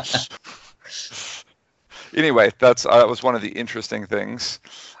 Anyway, that was one of the interesting things.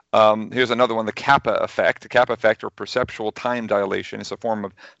 Here's another one, the kappa effect. The kappa effect, or perceptual time dilation, is a form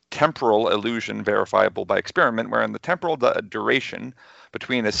of temporal illusion verifiable by experiment, wherein the temporal duration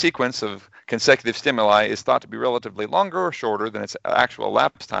between a sequence of consecutive stimuli is thought to be relatively longer or shorter than its actual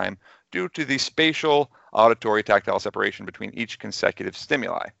elapsed time due to the spatial, auditory, tactile separation between each consecutive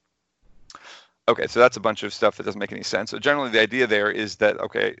stimuli. Okay, so that's a bunch of stuff that doesn't make any sense. So generally the idea there is that,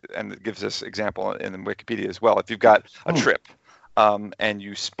 okay, and it gives this example in Wikipedia as well. If you've got a trip, and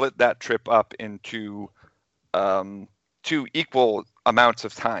you split that trip up into 2 equal amounts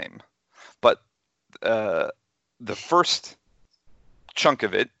of time, but the first chunk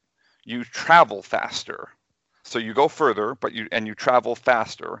of it, you travel faster, so you go further, but you travel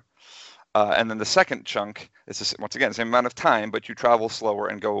faster, and then the second chunk is once again the same amount of time, but you travel slower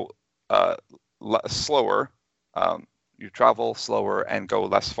and go slower. You travel slower and go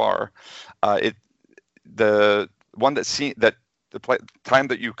less far. The one that the time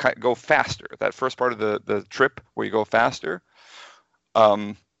that you go faster, that first part of the trip where you go faster,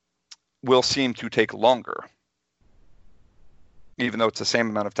 will seem to take longer, even though it's the same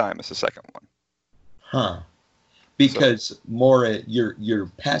amount of time as the second one. Huh. Because more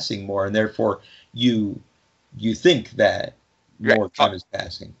you're passing more, and therefore you think that more time is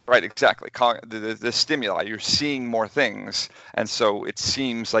passing. Right, exactly. The stimuli, you're seeing more things, and so it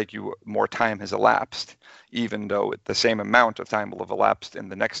seems like more time has elapsed, even though the same amount of time will have elapsed in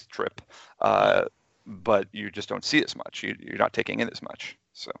the next trip, but you just don't see as much. You're not taking in as much.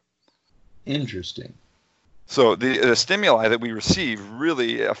 So interesting. So the stimuli that we receive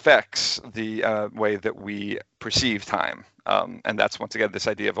really affects the way that we perceive time, and that's once again this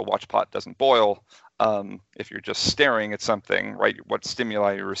idea of a watch pot doesn't boil. If you're just staring at something, right, what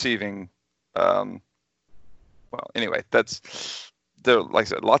stimuli you're receiving. Well, anyway, like I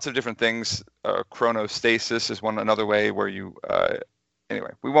said, lots of different things. Chronostasis is another way where you.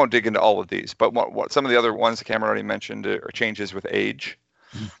 Anyway, we won't dig into all of these, but what some of the other ones the Cameron already mentioned are changes with age.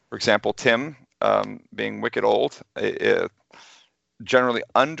 For example, Tim, being wicked old, generally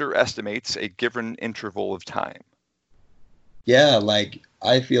underestimates a given interval of time. Yeah, like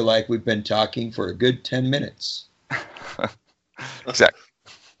I feel like we've been talking for a good 10 minutes. Exactly.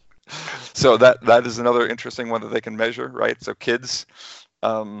 So that is another interesting one that they can measure, right? So kids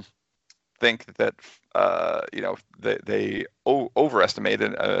think that they overestimate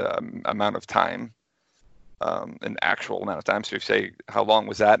an amount of time, an actual amount of time. So if you say, how long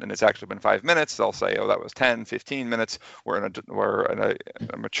was that? And it's actually been 5 minutes, they'll say, oh, that was 10, 15 minutes. Where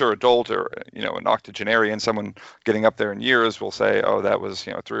a mature adult or, an octogenarian, someone getting up there in years will say, oh, that was,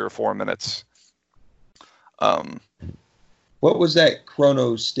 3 or 4 minutes. What was that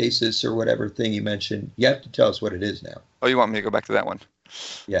chronostasis or whatever thing you mentioned? You have to tell us what it is now. Oh, you want me to go back to that one?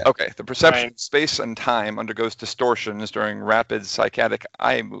 Yeah. Okay. The perception of space and time undergoes distortions during rapid cycadic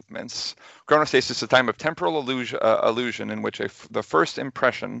eye movements. Chronostasis is a time of temporal illusion in which the first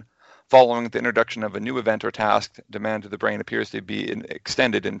impression following the introduction of a new event or task demand to the brain appears to be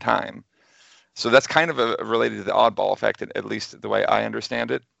extended in time. So that's kind of related to the oddball effect, at least the way I understand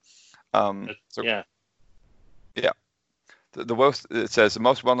it. Yeah. Yeah. It says the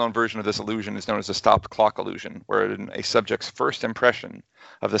most well-known version of this illusion is known as the stopped clock illusion, wherein a subject's first impression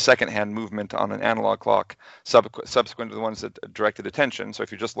of the second-hand movement on an analog clock subsequent to the ones that directed attention. So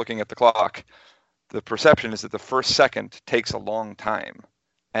if you're just looking at the clock, the perception is that the first second takes a long time,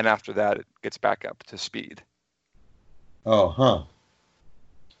 and after that it gets back up to speed. Oh, huh.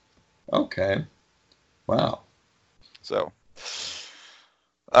 Okay. Wow. So,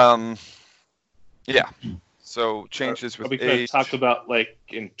 yeah. So changes with age. Are we going to talk about like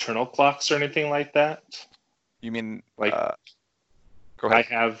internal clocks or anything like that? You mean like? Go ahead.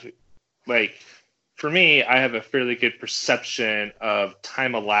 I have, for me, I have a fairly good perception of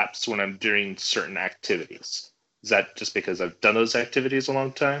time elapsed when I'm doing certain activities. Is that just because I've done those activities a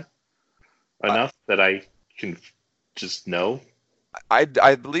long time enough that I can just know? I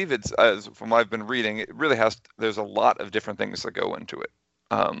believe it's, from what I've been reading, it really there's a lot of different things that go into it.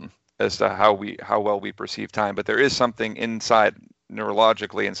 As to how well we perceive time, but there is something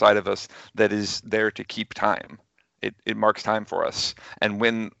neurologically inside of us that is there to keep time. It marks time for us, and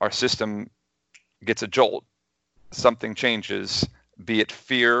when our system gets a jolt, something changes, be it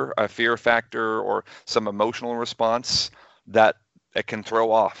a fear factor, or some emotional response that it can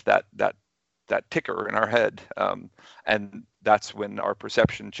throw off that ticker in our head, and that's when our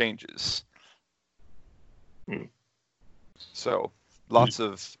perception changes. So. Lots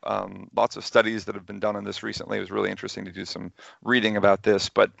of studies that have been done on this recently. It was really interesting to do some reading about this,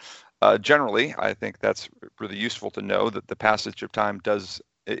 but generally, I think that's really useful to know that the passage of time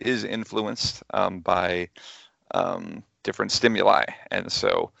is influenced by different stimuli. And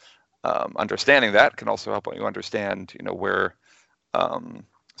so understanding that can also help you understand, where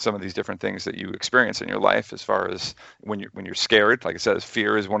some of these different things that you experience in your life, as far as when you're scared. Like I said,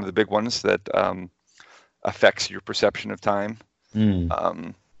 fear is one of the big ones that affects your perception of time. Empathy.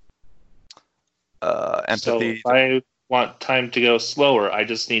 So if I want time to go slower, I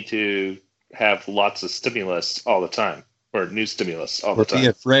just need to have lots of stimulus all the time, or new stimulus all the time. Be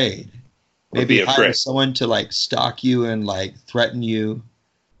afraid. Maybe be hire afraid. someone to like stalk you and like threaten you.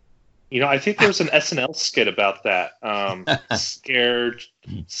 I think there was an SNL skit about that. Scared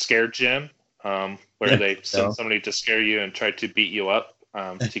Jim, where they send somebody to scare you and try to beat you up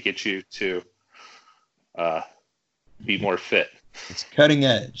to get you to be more fit. It's cutting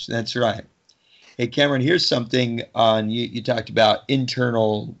edge. That's right. Hey, Cameron, here's something on you talked about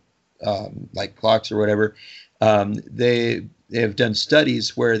internal like clocks or whatever. They have done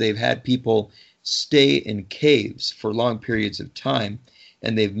studies where they've had people stay in caves for long periods of time,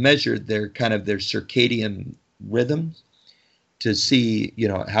 and they've measured their circadian rhythms to see,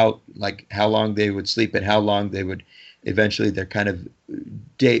 how long they would sleep and how long they would eventually their kind of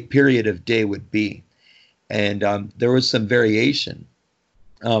period of day would be. And there was some variation.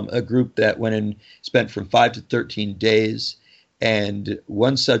 A group that went and spent from 5 to 13 days, and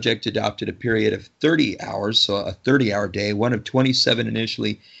one subject adopted a period of 30 hours, so a 30-hour day, one of 27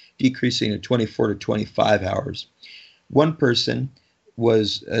 initially, decreasing to 24 to 25 hours. One person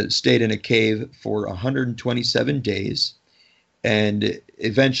was stayed in a cave for 127 days and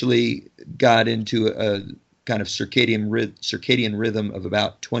eventually got into a kind of circadian rhythm of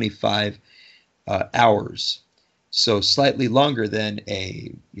about 25 hours. So slightly longer than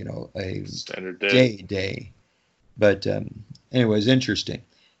a standard day. But anyways, interesting.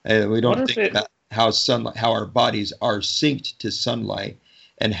 We don't think about how our bodies are synced to sunlight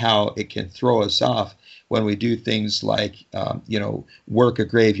and how it can throw us off when we do things like work a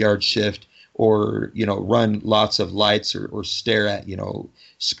graveyard shift or run lots of lights or stare at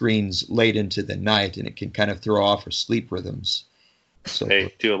screens late into the night, and it can kind of throw off our sleep rhythms. So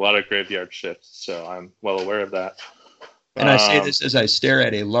they do a lot of graveyard shifts, so I'm well aware of that. And I say this as I stare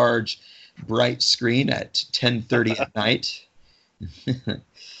at a large, bright screen at 10:30 at night.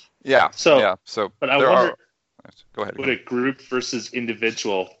 Yeah. But I wonder, go ahead. Would a group versus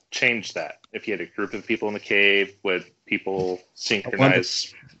individual change that? If you had a group of people in the cave, would people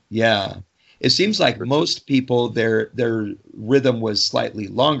synchronize? Yeah. It seems like most people, their rhythm was slightly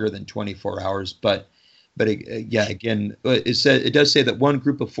longer than 24 hours, but again, it does say that one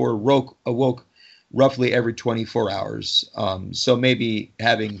group of 4 awoke roughly every 24 hours. So maybe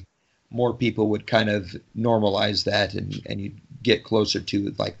having more people would kind of normalize that, and you'd get closer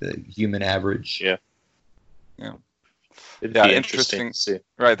to like the human average. Yeah. It'd be interesting to see.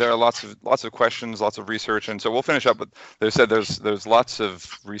 Right, there are lots of questions, lots of research, and so we'll finish up with. They said there's lots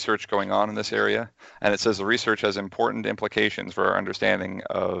of research going on in this area, and it says the research has important implications for our understanding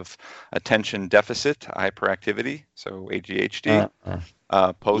of attention deficit hyperactivity, so ADHD,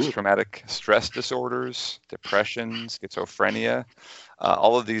 post-traumatic stress disorders, depression, schizophrenia.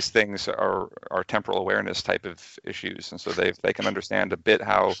 All of these things are temporal awareness type of issues, and so they can understand a bit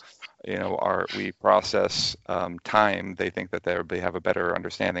how we process time. They think that they have a better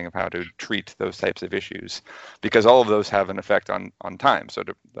understanding of how to treat those types of issues, because all of those have an effect on time. So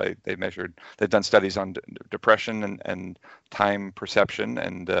they've done studies on depression and time perception,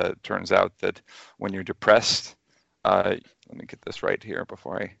 and turns out that when you're depressed, let me get this right here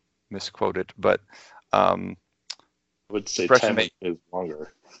before I misquote it, but I would say time is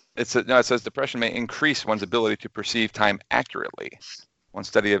longer. It says depression may increase one's ability to perceive time accurately. One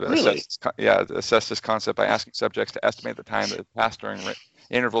study assessed this concept by asking subjects to estimate the time that had passed during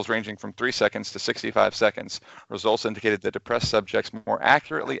intervals ranging from 3 seconds to 65 seconds. Results indicated that depressed subjects more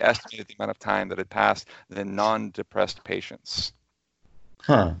accurately estimated the amount of time that had passed than non-depressed patients.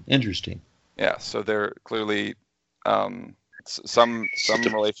 Interesting. Yeah, so there clearly some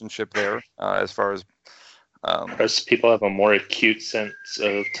relationship there as far as because people have a more acute sense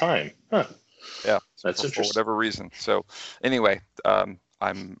of time. Yeah, that's interesting. For whatever reason. So anyway,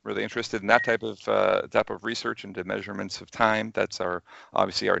 I'm really interested in that type of research into measurements of time. That's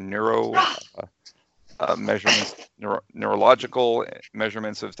obviously our measurements, neurological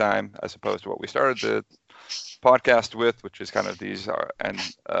measurements of time, as opposed to what we started the podcast with, which is kind of these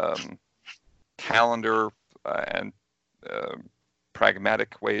calendar and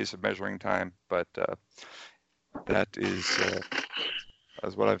pragmatic ways of measuring time. But that is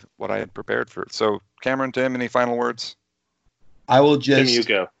what I had prepared for it. So, Cameron, Tim, any final words? I will just Tim, you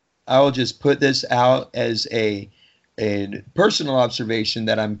go. I will just put this out as a personal observation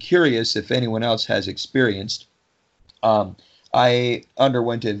that I'm curious if anyone else has experienced. I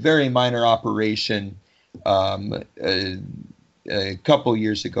underwent a very minor operation a couple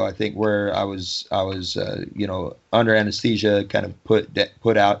years ago, I think, where I was under anesthesia, kind of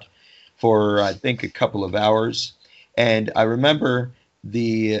put out for I think a couple of hours, and I remember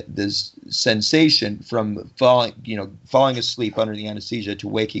this sensation from falling asleep under the anesthesia to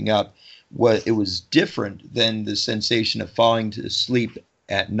waking up. It was different than the sensation of falling to sleep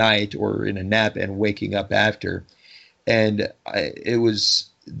at night or in a nap and waking up after. And it was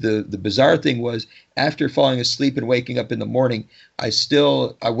the bizarre thing was, after falling asleep and waking up in the morning, I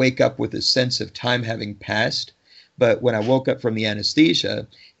wake up with a sense of time having passed. But when I woke up from the anesthesia,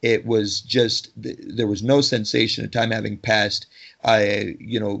 it was just, there was no sensation of time having passed. I,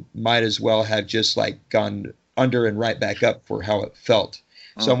 might as well have just like gone under and right back up for how it felt.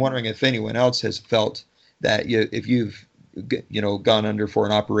 So I'm wondering if anyone else has felt that, if you've gone under for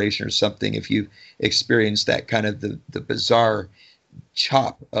an operation or something, if you've experienced that kind of the bizarre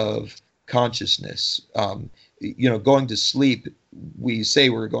chop of consciousness. Going to sleep, we say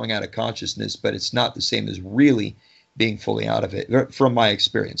we're going out of consciousness, but it's not the same as really being fully out of it, from my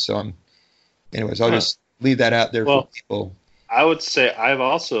experience. So I'll just leave that out there for people. I would say I've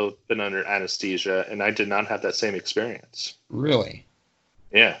also been under anesthesia, and I did not have that same experience. Really?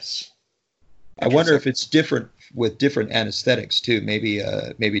 Yes. I wonder if it's different with different anesthetics too. Maybe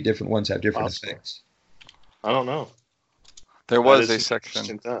different ones have different effects. I don't know. There was a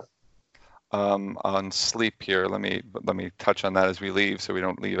section on sleep here. Let me touch on that as we leave, so we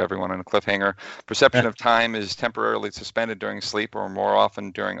don't leave everyone on a cliffhanger. Perception of time is temporarily suspended during sleep, or more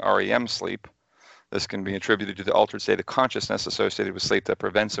often during REM sleep. This can be attributed to the altered state of consciousness associated with sleep that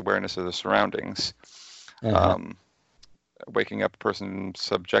prevents awareness of the surroundings. Waking up, a person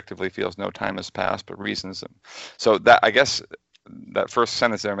subjectively feels no time has passed, but reasons them. So that, I guess, that first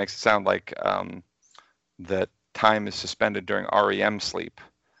sentence there makes it sound like that time is suspended during REM sleep.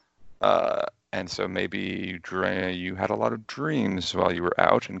 And so maybe you had a lot of dreams while you were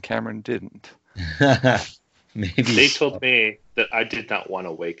out, and Cameron didn't. Maybe they told me that I did not want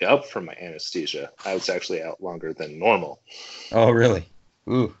to wake up from my anesthesia. I was actually out longer than normal. Oh, really?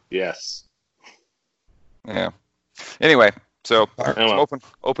 Ooh. Yes. Yeah. Anyway, so some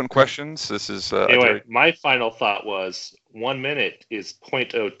open questions. This is anyway. My final thought was 1 minute is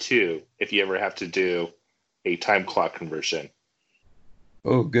 0.02 if you ever have to do a time clock conversion.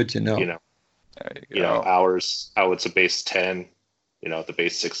 Oh, good to know. Hours. How it's a base 10. The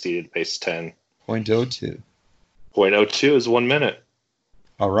base 60 to base 10. 0.02. 0.02 is 1 minute.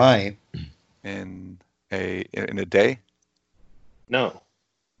 All right. In a day? No,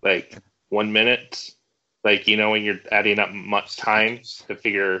 like 1 minute. Like, when you're adding up much time to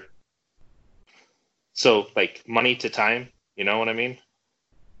figure. So, like, money to time, you know what I mean?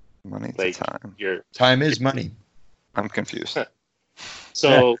 Money to time. Time is money. I'm confused.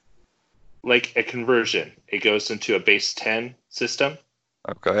 So, like a conversion, it goes into a base 10 system.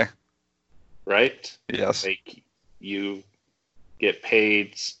 Okay. Right? Yes. Like, you get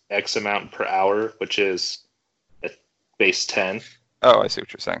paid X amount per hour, which is a base 10. Oh, I see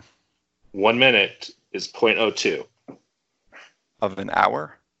what you're saying. 1 minute is 0.02 of an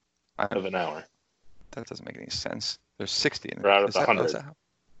hour. Of an hour. That doesn't make any sense. There's 60 in it. Out of 100.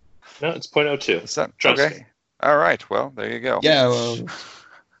 No, it's 0.02. Is that okay? Me. All right. Well, there you go. Yeah. Well,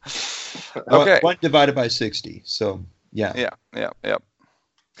 okay. 1 divided by 60. So yeah. Yeah.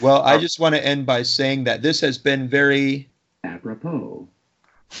 Well, I just want to end by saying that this has been very apropos.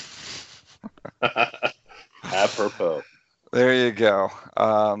 Apropos. There you go.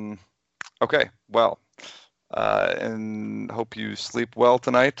 Okay. Well, and hope you sleep well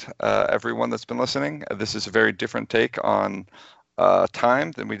tonight, everyone that's been listening. This is a very different take on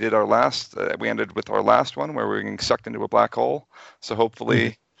time than we did our last. We ended with our last one where we were getting sucked into a black hole. So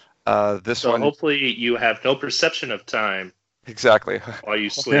hopefully this one. Hopefully you have no perception of time. Exactly. While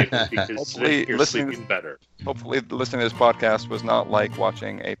you sleep, because you're sleeping better. Hopefully listening to this podcast was not like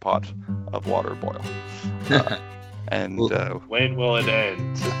watching a pot of water boil. And when will it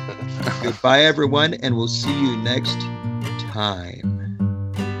end? Goodbye, everyone, and we'll see you next time.